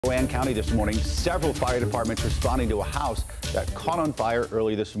Rowan County this morning, several fire departments responding to a house that caught on fire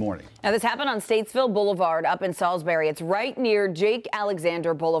early this morning. Now, this happened on Statesville Boulevard up in Salisbury. It's right near Jake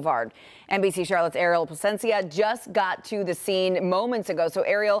Alexander Boulevard. NBC Charlotte's Ariel Placencia just got to the scene moments ago. So,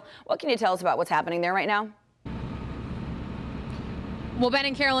 Ariel, what can you tell us about what's happening there right now? Well, Ben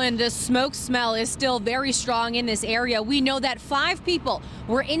and Carolyn, the smoke smell is still very strong in this area. We know that 5 people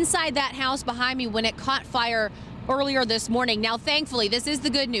were inside that house behind me when it caught fire earlier this morning. Now, thankfully, this is the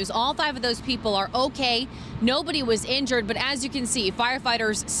good news. All 5 of those people are okay. Nobody was injured, but as you can see,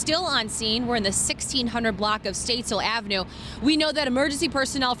 firefighters still on scene. We're in the 1600 block of Statesville Avenue. We know that emergency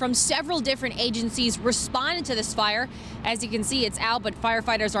personnel from several different agencies responded to this fire. As you can see, it's out, but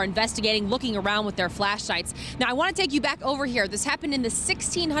firefighters are investigating, looking around with their flashlights. Now, I want to take you back over here. This happened in the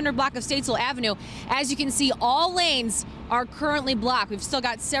 1600 block of Statesville Avenue. As you can see, all lanes are currently blocked. We've still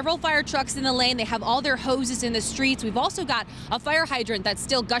got several fire trucks in the lane. They have all their hoses in the streets. We've also got a fire hydrant that's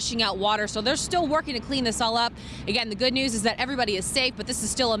still gushing out water, so they're still working to clean this all up. Again, the good news is that everybody is safe, but this is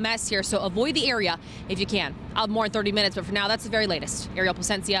still a mess here, so avoid the area if you can. I'll have more in 30 minutes, but for now, that's the very latest. Ariel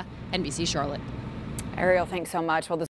Placencia, NBC Charlotte. Ariel, thanks so much. Well,